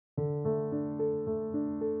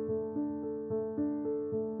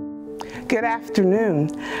Good afternoon.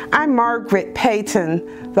 I'm Margaret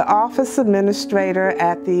Payton, the Office Administrator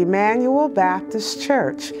at the Emmanuel Baptist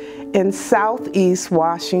Church in Southeast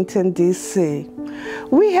Washington, D.C.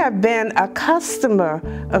 We have been a customer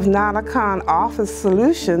of Nauticon Office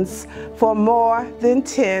Solutions for more than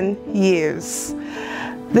 10 years.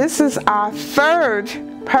 This is our third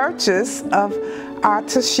purchase of our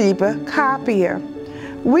Toshiba copier.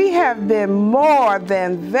 We have been more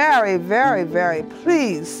than very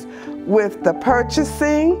pleased with the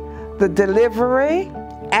purchasing, the delivery,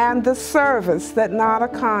 and the service that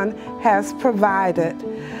Nauticon has provided.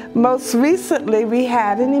 Most recently, we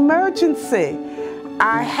had an emergency.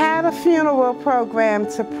 I had a funeral program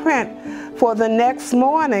to print for the next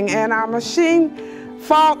morning, and our machine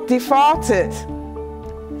defaulted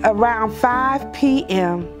around 5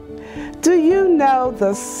 p.m. Do you know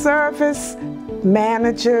the service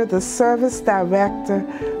manager, the service director,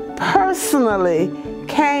 personally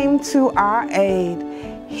came to our aid?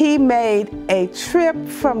 He made a trip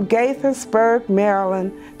from Gaithersburg,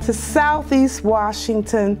 Maryland to Southeast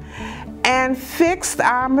Washington and fixed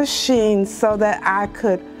our machine so that I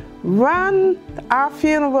could run our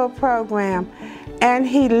funeral program, and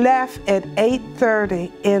he left at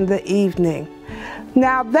 8:30 in the evening.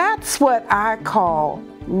 Now that's what I call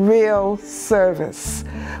real service.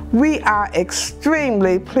 We are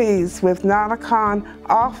extremely pleased with Nauticon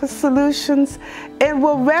Office Solutions and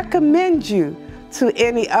will recommend you to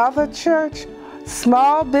any other church,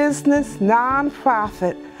 small business,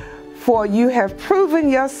 nonprofit, for you have proven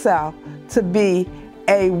yourself to be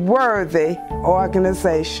a worthy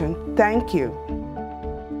organization. Thank you.